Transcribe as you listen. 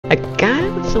Hi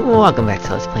guys, and welcome back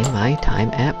to Let's Play My Time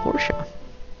at Portia.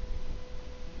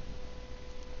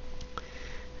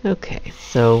 Okay,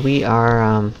 so we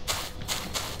are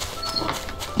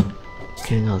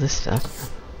getting all this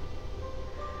stuff.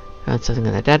 Found something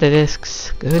on the data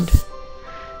disks. Good.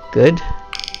 Good.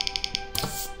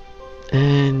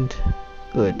 And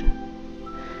good.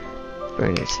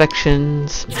 Burn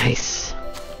inspections. Nice.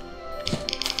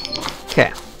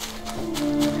 Okay.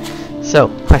 So,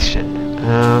 question.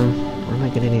 What am I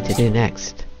gonna need to do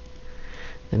next?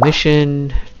 The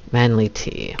mission, manly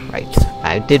tea. Right.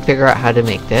 I did figure out how to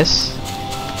make this.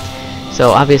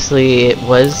 So obviously it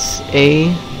was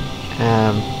a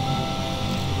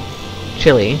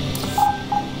chili,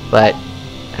 but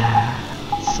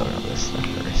let's sort all this stuff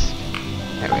first.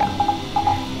 There we go.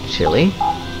 Chili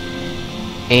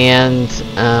and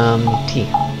tea.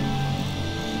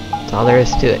 That's all there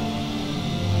is to it.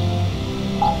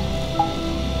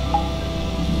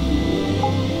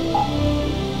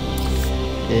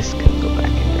 This can go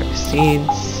back into our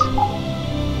seeds.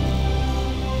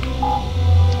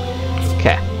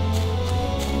 Okay.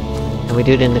 And we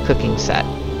do it in the cooking set.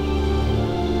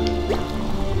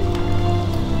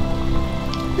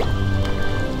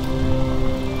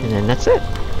 And then that's it.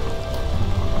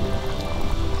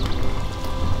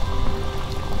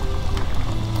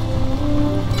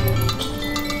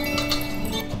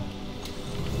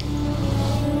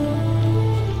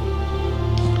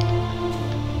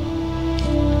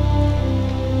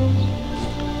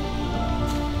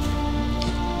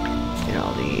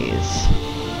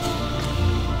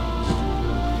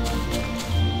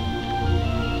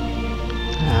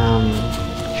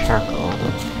 Charcoal.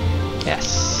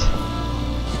 Yes.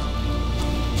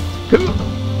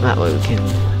 That way we can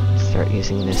start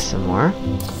using this some more.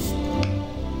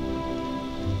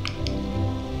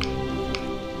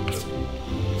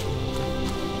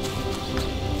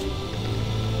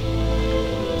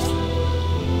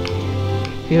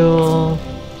 Fuel.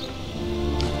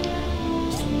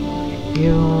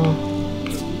 Fuel.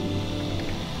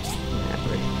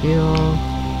 Refuel.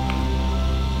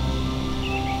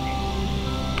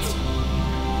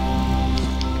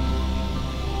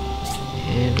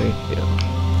 And refuel.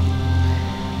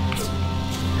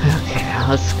 Okay,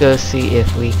 let's go see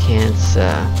if we can't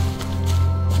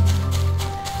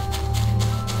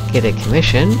get a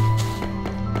commission.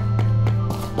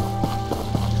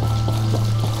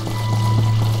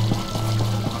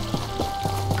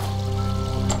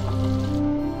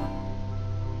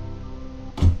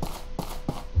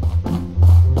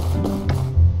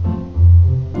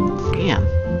 Damn.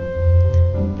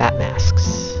 Bat masks.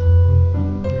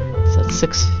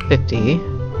 650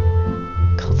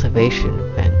 cultivation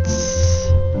fence.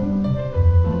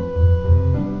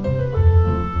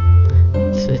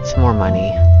 So it's more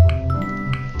money.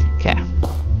 Okay.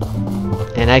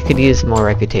 And I could use more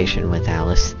reputation with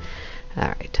Alice.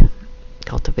 Alright.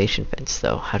 Cultivation fence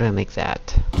though. How do I make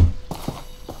that?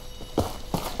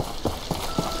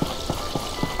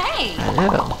 Hey!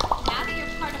 Hello.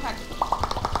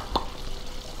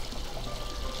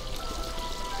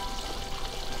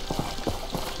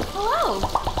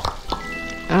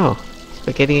 Oh,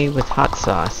 spaghetti with hot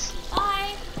sauce.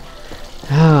 Bye.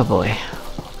 Oh boy.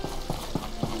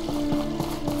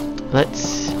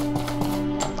 Let's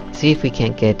see if we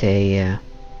can't get a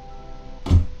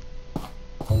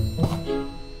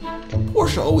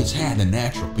Portia always had a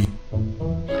natural beat.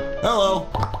 Hello.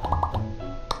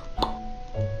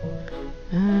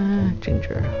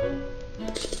 Ginger.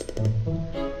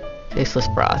 Tasteless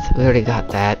broth. We already got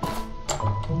that.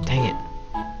 Dang it.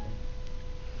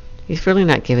 He's really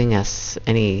not giving us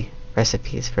any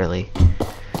recipes, really.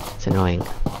 It's annoying.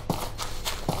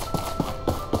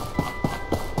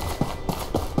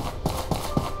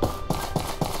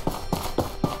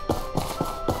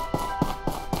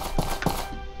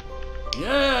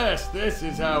 Yes, this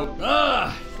is how...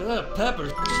 the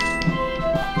peppers.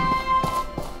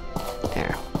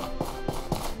 There.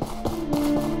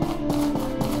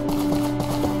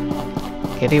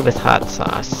 Spaghetti with hot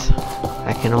sauce.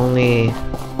 I can only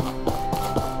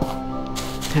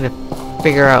kind of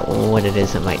figure out what it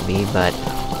is it might be, but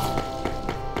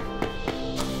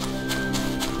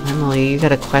Emily, you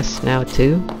got a quest now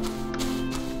too?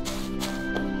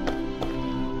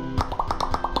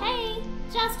 Hey,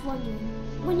 just wondering,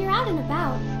 when you're out and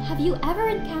about, have you ever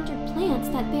encountered plants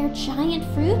that bear giant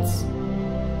fruits?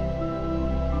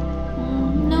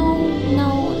 No,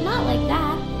 not like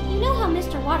that. You know how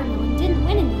Mr. Watermelon didn't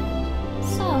win in the end.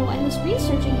 So I was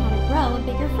researching how to grow a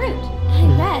bigger fruit. I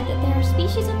read that there are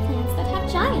species of plants that have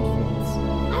giant fruits.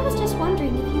 I was just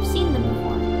wondering if you've seen them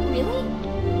before. Really?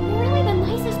 They're really the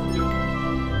nicest...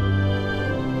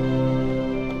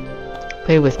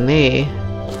 okay with me.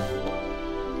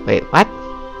 Wait, what?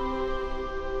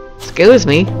 Excuse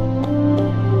me?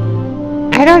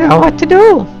 I don't know what to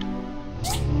do!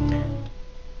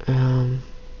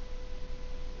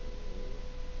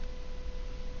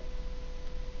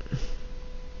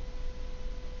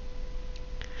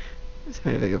 It's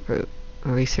a bigger group. A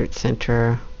research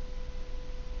center.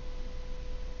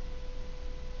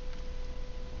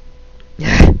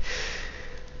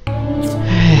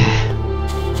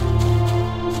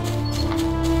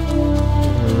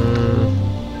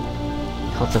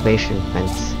 Cultivation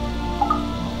fence.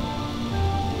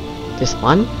 Just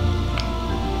one?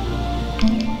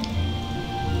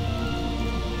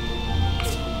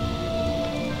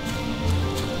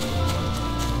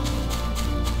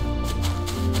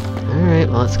 Alright,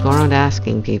 well, let's go around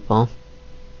asking people.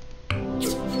 I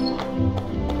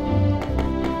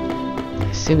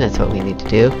assume that's what we need to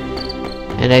do.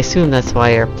 And I assume that's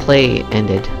why our play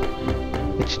ended.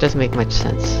 Which doesn't make much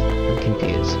sense. I'm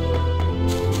confused.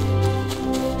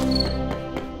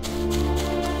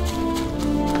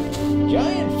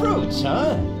 Giant fruits,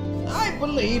 huh? I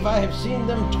believe I have seen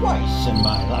them twice in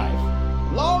my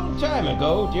life. Long time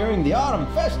ago, during the autumn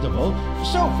festival,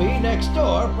 Sophie next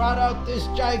door brought out this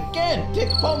gigantic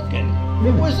pumpkin.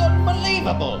 It was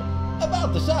unbelievable.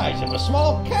 About the size of a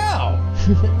small cow.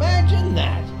 Imagine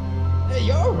that. Hey,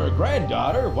 you're her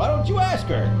granddaughter. Why don't you ask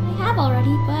her? I have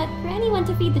already, but Granny went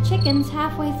to feed the chickens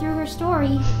halfway through her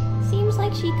story. Seems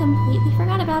like she completely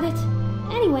forgot about it.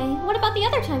 Anyway, what about the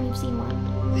other time you've seen one?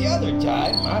 The other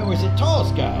time, I was at Tall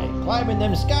Sky, climbing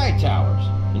them sky towers.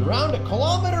 And around 1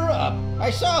 kilometer up, I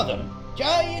saw them.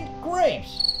 Giant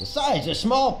grapes, the size of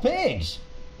small pigs.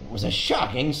 It was a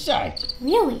shocking sight.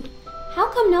 Really?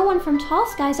 How come no one from Tall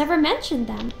Skies ever mentioned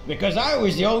them? Because I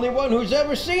was the only one who's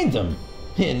ever seen them.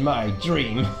 In my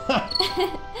dream.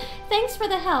 Thanks for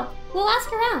the help. We'll ask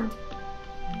around.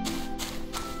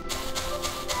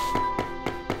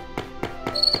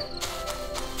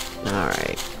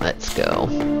 Alright, let's go.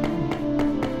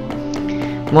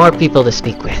 More people to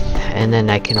speak with, and then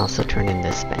I can also turn in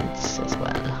this fence as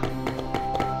well.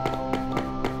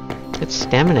 Its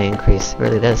stamina increase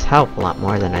really does help a lot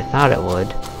more than I thought it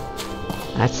would.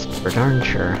 That's for darn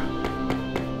sure.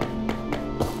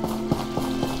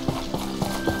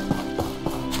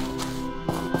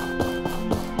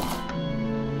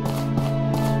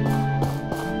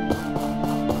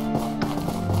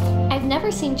 I've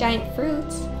never seen giant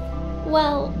fruits.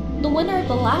 Well, the winner of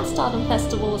the last autumn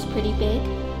festival was pretty big.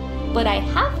 But I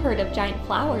have heard of giant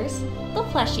flowers, the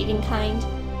flesh-eating kind.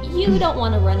 You don't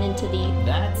want to run into the...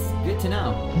 That's good to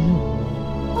know.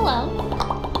 Hello.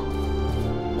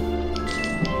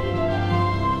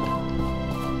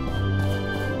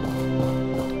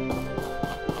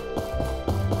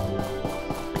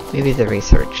 Maybe the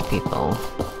research people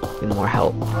need more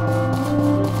help.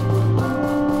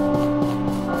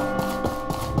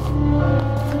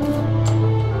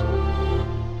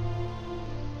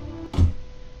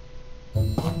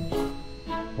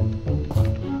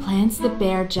 Plants that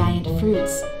bear giant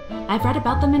fruits. I've read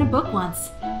about them in a book once.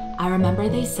 I remember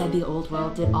they said the old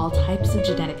world did all types of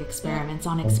genetic experiments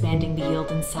on expanding the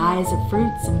yield and size of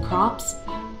fruits and crops.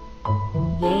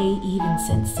 They even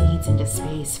sent seeds into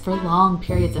space for long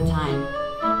periods of time.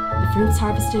 The fruits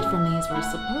harvested from these were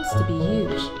supposed to be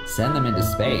huge. Send them into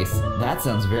space? That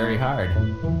sounds very hard.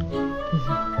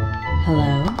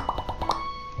 Hello?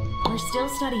 We're still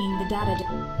studying the data.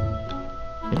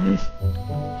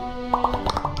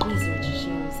 Research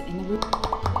shows in the root.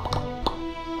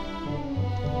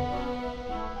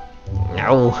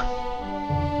 No.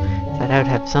 Thought I'd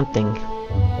have something.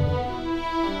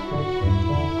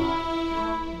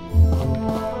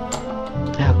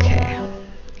 Okay.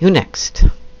 Who next?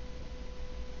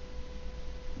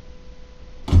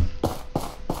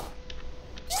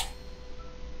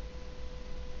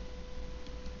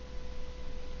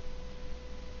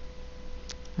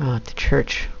 Oh, at the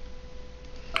church.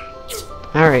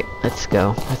 Alright, let's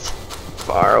go. That's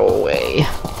far away.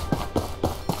 How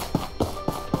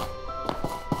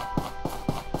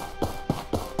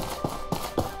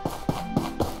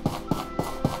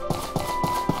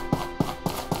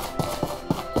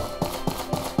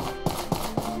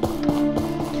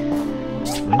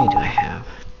much money do I have?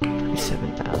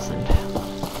 27,000.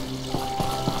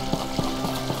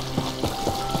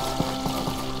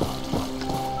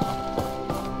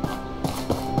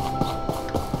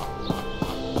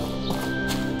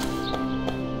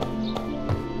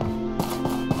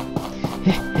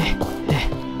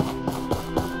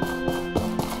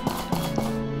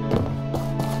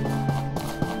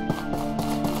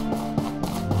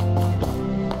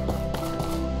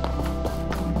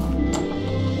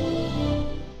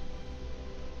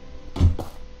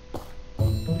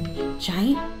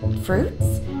 Giant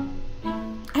fruits?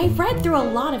 I've read through a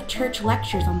lot of church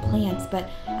lectures on plants, but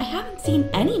I haven't seen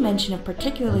any mention of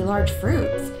particularly large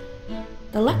fruits.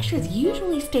 The lectures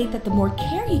usually state that the more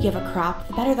care you give a crop,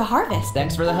 the better the harvest.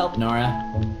 Thanks for the help, Nora.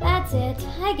 That's it.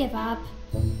 I give up.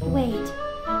 Wait,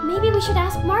 maybe we should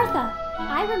ask Martha.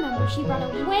 I remember she brought a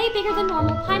way bigger than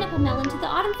normal pineapple melon to the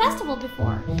Autumn Festival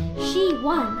before. She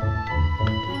won.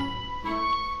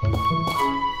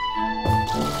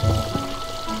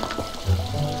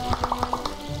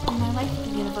 In my life at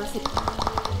the university.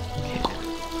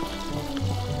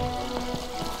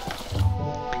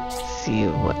 See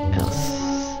what else.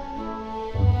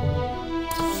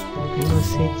 Rainbow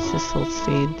seeds, thistle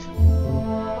seeds.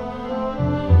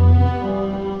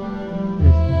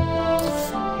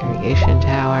 Irrigation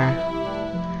tower.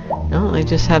 No, I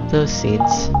just have those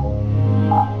seeds.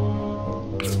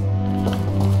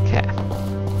 Okay.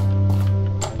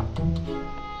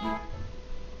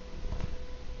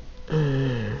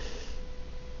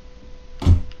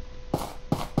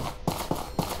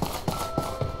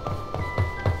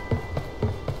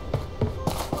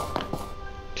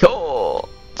 Cool.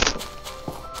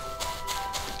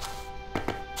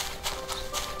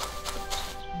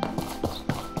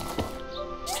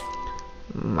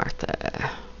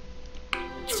 Martha.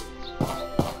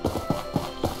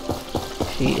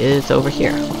 She is over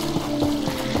here.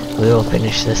 We will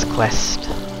finish this quest.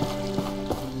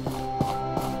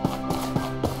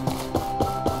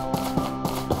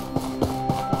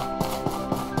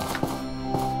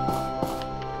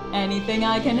 Anything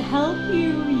I can help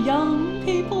you young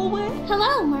people with?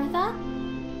 Hello, Martha.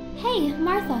 Hey,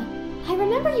 Martha. I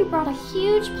remember you brought a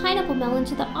huge pineapple melon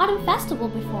to the Autumn Festival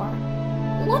before.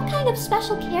 What kind of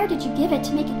special care did you give it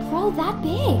to make it grow that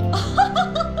big?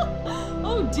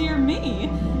 Oh dear me.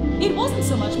 It wasn't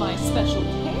so much my special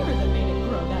care that made it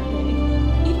grow that big.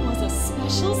 It was a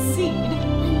special seed.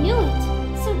 I knew it.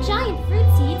 So giant fruit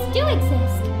seeds do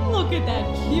exist. Look at that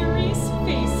curious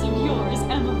face of yours,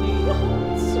 Emily.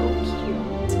 So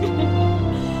cute.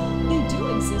 They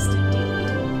do exist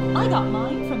indeed. I got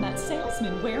mine from that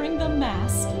salesman wearing the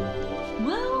mask.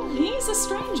 Well, he's a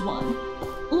strange one.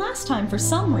 Last time, for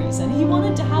some reason, he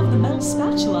wanted to have the metal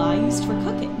spatula I used for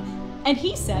cooking. And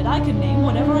he said I could name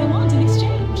whatever I want in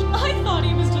exchange. I thought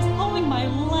he was just pulling my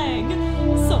leg.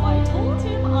 So I told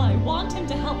him I want him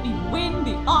to help me win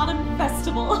the Autumn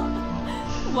Festival.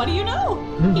 What do you know?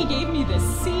 He gave me this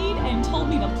seed and told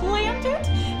me to plant it,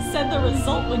 said the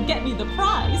result would get me the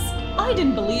prize. I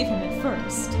didn't believe him at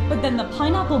first, but then the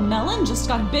pineapple melon just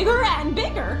got bigger and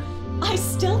bigger. I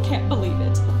still can't believe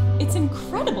it. It's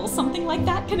incredible something like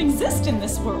that can exist in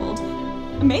this world.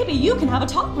 Maybe you can have a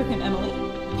talk with him, Emily.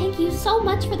 Thank you so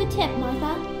much for the tip,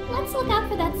 Martha. Let's look out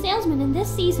for that salesman in this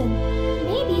season.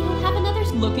 Maybe he'll have another...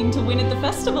 Looking to win at the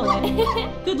festival, eh?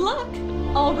 Good luck.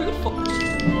 I'll root for...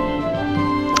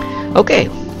 Okay,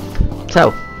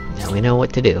 so now we know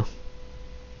what to do.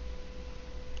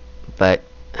 But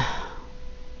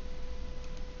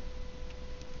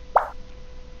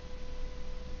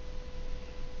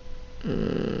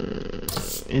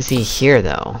is he here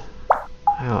though?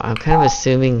 Oh, I'm kind of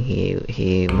assuming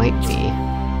he might be.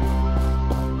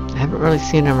 I haven't really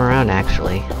seen him around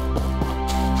actually.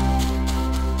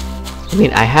 I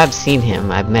mean, I have seen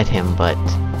him, I've met him, but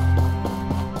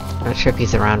I'm not sure if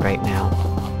he's around right now.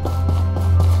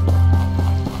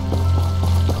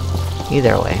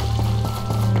 Either way.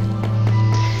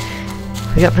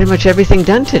 We got pretty much everything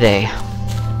done today.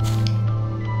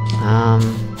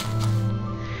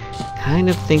 Kind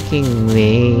of thinking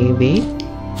maybe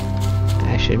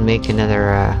I should make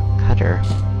another cutter.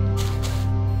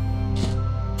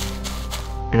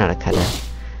 Or not a cutter.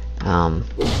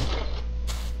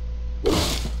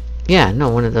 Yeah, no,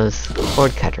 one of those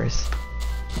cord cutters.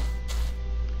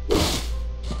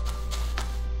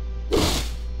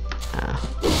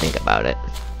 Think about it.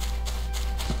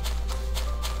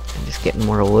 I'm just getting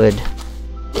more wood.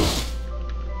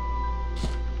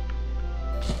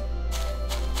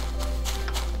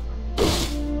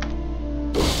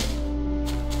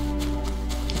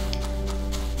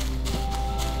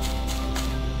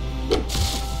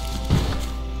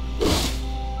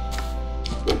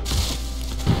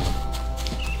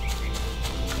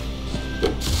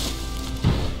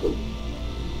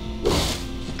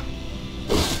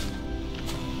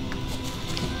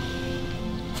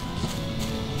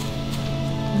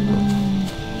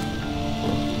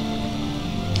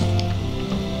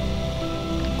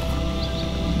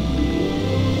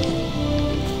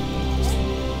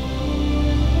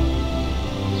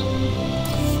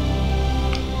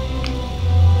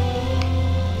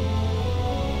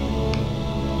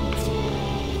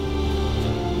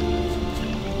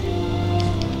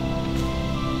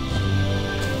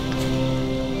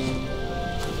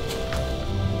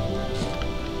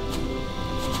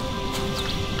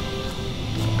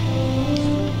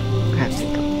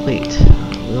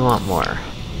 want more.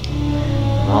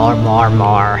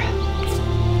 More.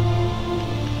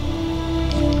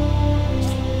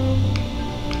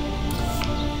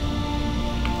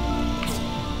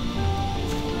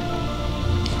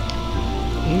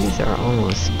 These are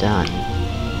almost done.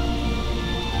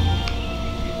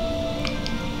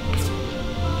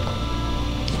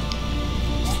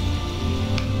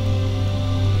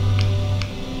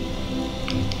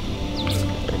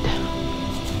 Good.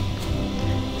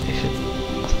 I should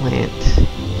plant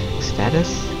status.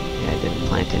 Yeah, I didn't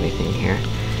plant anything here.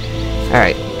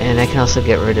 Alright, and I can also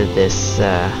get rid of this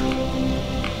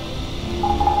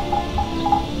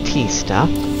tea stuff.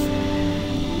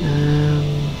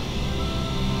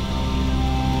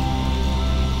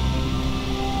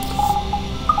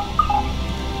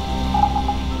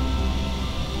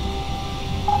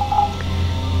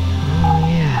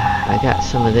 Got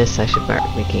some of this. I should start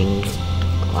making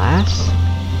glass.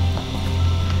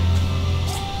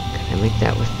 Can I make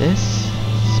that with this?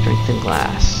 Strengthen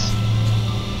glass.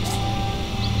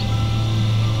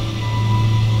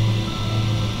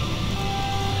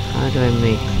 How do I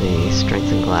make the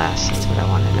strengthen glass? That's what I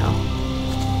want to know.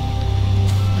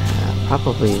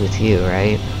 Probably with you,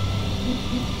 right?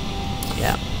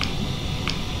 Yeah.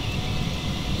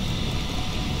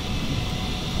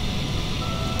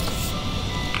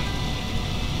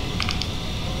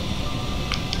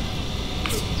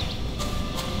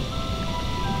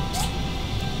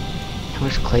 How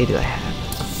much clay do I have?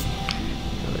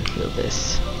 I'm gonna feel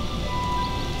this.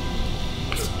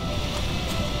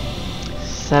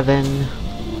 7.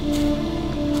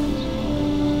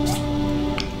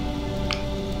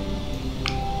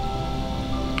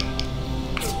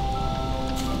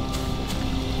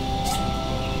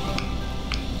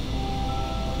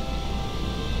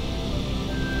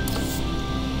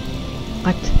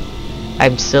 What?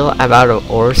 I'm out of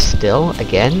ore still?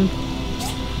 Again?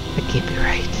 That can't be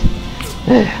right.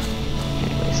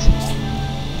 Anyways.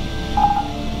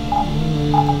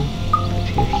 Put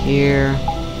you here.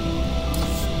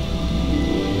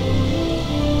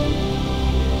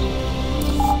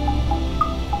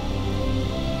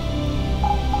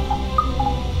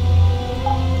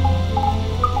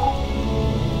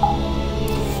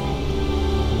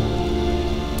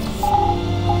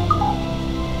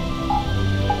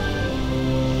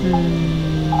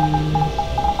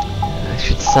 I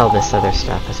should sell this other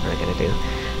stuff, that's what I gotta do.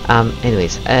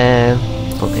 Anyways,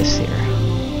 focus here.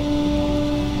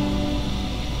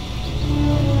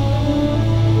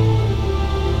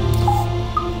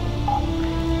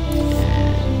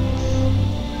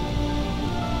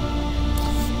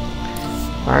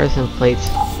 And bars and plates,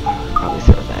 probably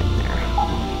throw that in there.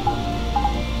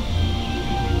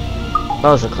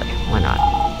 Balls of clay, why not?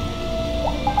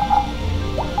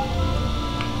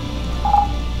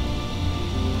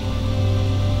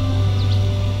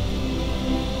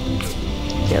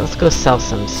 Okay, let's go sell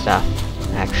some stuff,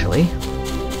 actually.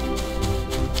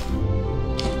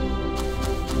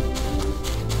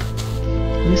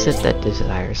 Who is it that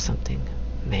desires something?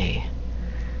 May.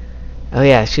 Oh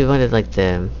yeah, she wanted like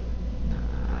the...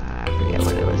 I forget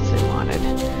what it was they wanted.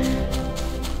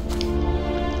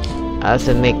 I was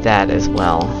to make that as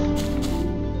well.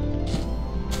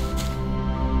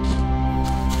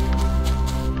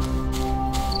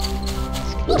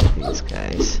 Let's get rid of these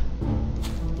guys.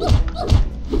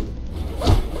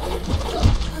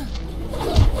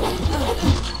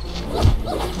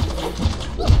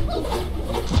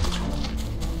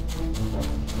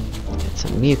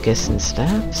 Mucus and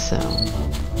stuff, so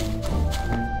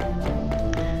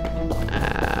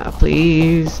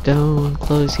please don't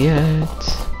close yet.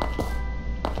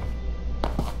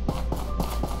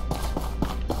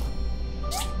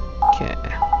 Okay,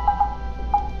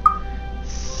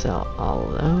 sell all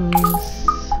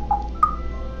those.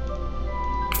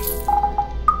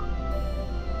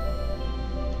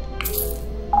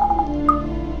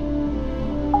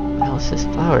 What else is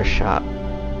flower shop?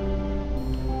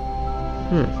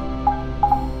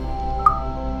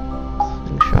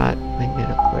 Slingshot,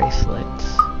 magnetic bracelets,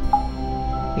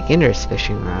 beginner's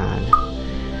fishing rod,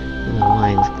 and the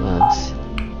lion's gloves.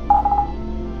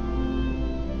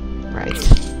 Right.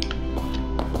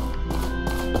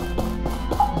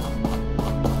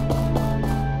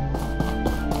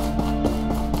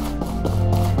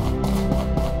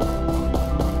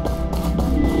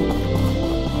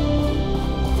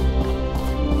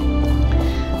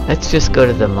 Let's just go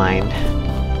to the mine.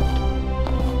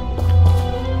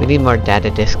 We need more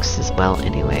data disks as well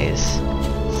anyways,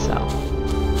 so.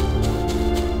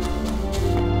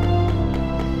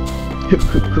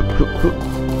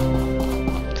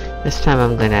 This time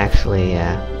I'm gonna actually,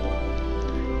 yeah,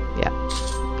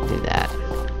 do that.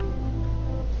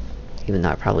 Even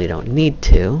though I probably don't need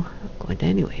to, I'm going to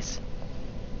anyways.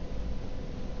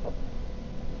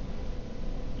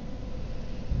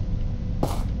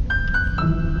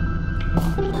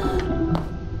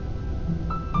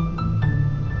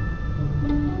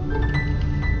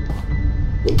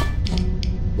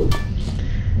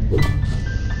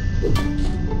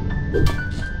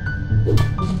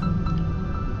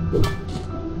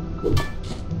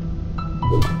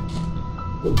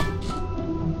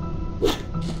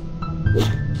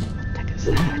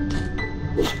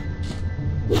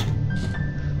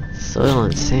 Soil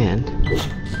and sand.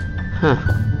 Huh.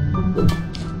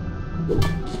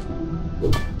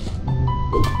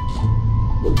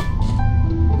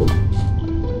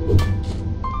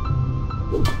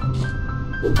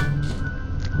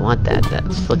 I want that. That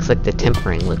looks like the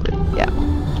tempering liquid. Yeah.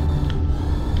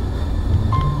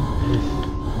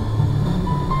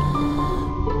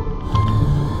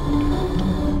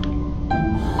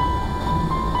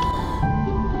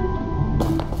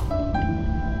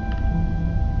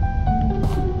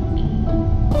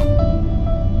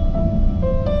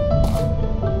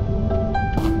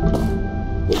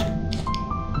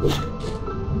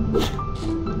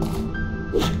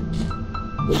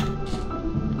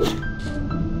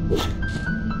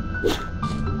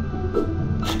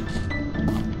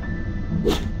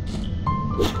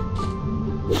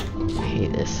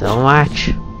 So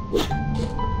much.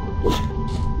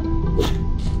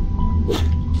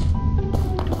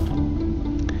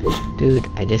 Dude,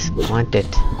 I just want it.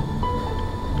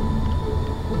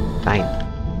 Fine.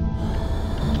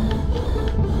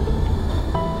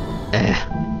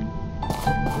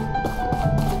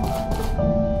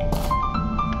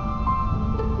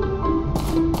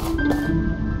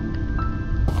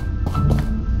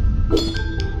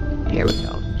 Here we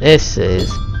go. This is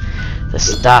the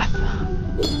stuff.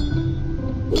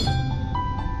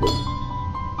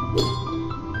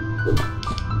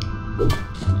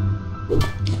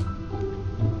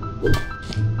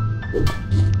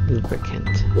 Lubricant.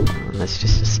 Oh, that's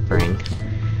just a spring.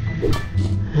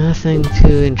 Nothing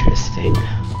too interesting.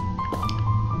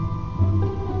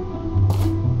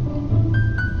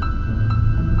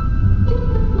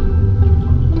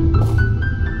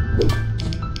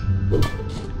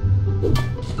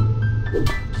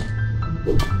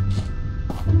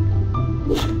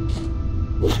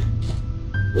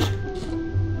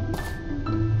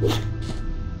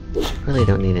 Really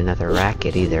don't need another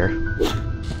racket either.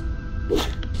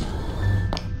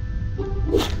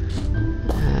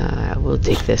 We'll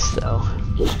take this though.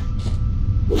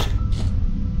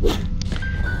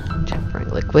 Tempering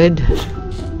liquid.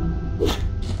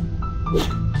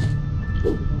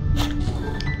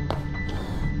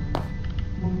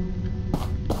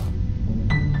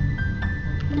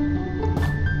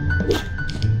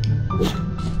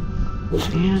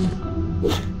 And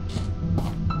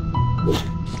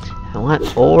I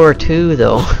want ore too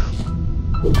though.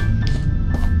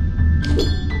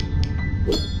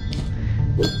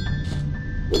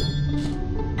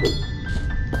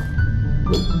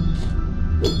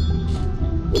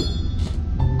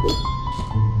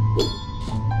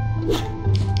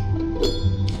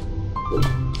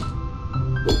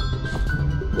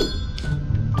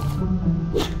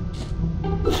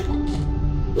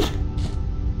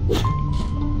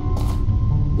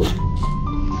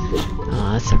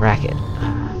 That's a racket.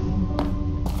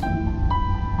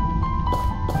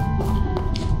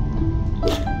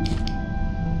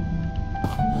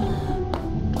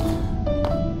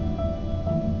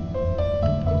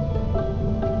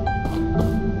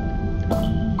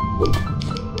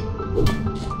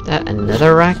 That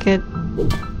another racket?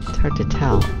 It's hard to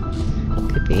tell.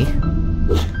 Could be.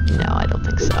 No, I don't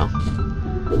think so.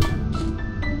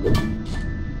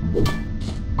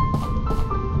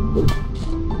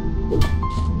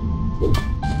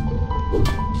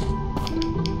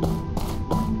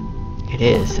 It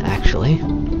is, actually.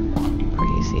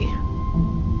 Pretty easy.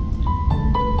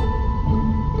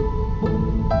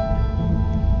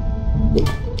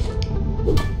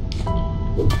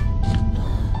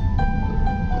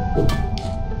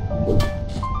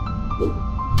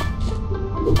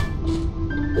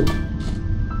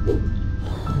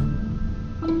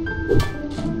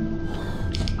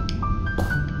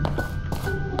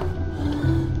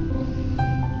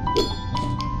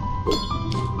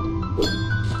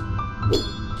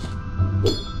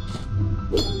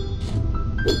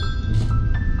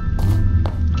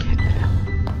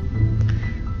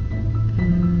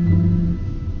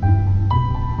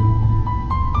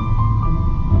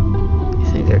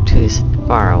 Too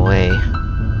far away.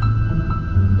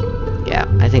 Yeah,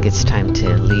 I think it's time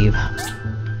to leave.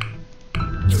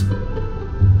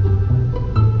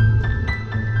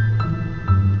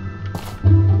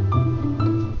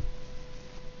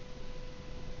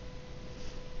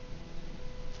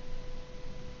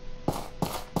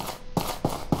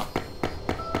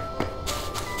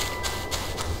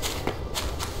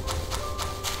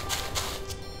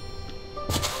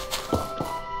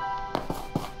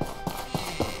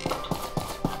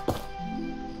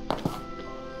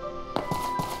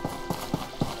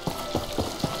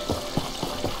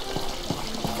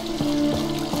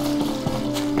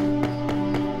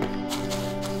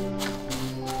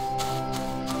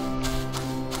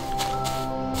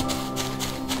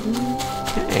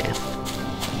 Okay.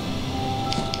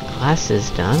 Class is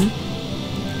done.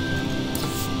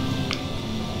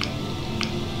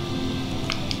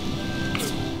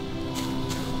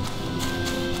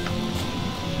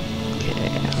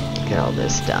 Okay, get all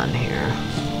this done here.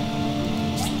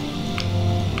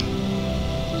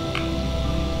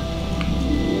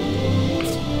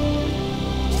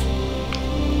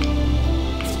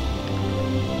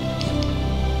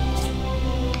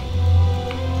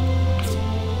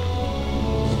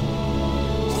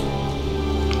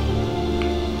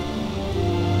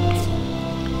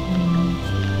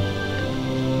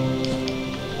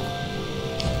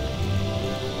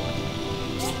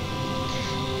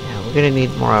 We're gonna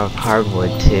need more of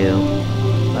hardwood too,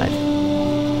 but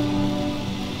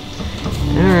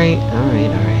alright.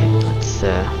 Let's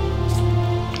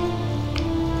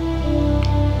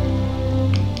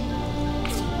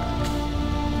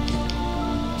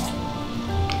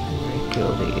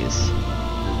refill these.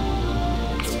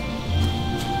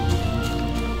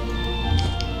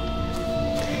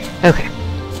 Okay,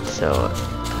 so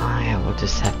yeah, we'll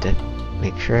just have to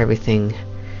make sure everything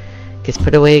gets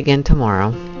put away again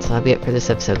tomorrow. So that'll be it for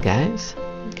this episode, guys.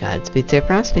 Godspeed, safe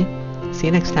frosty. See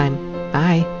you next time.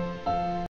 Bye.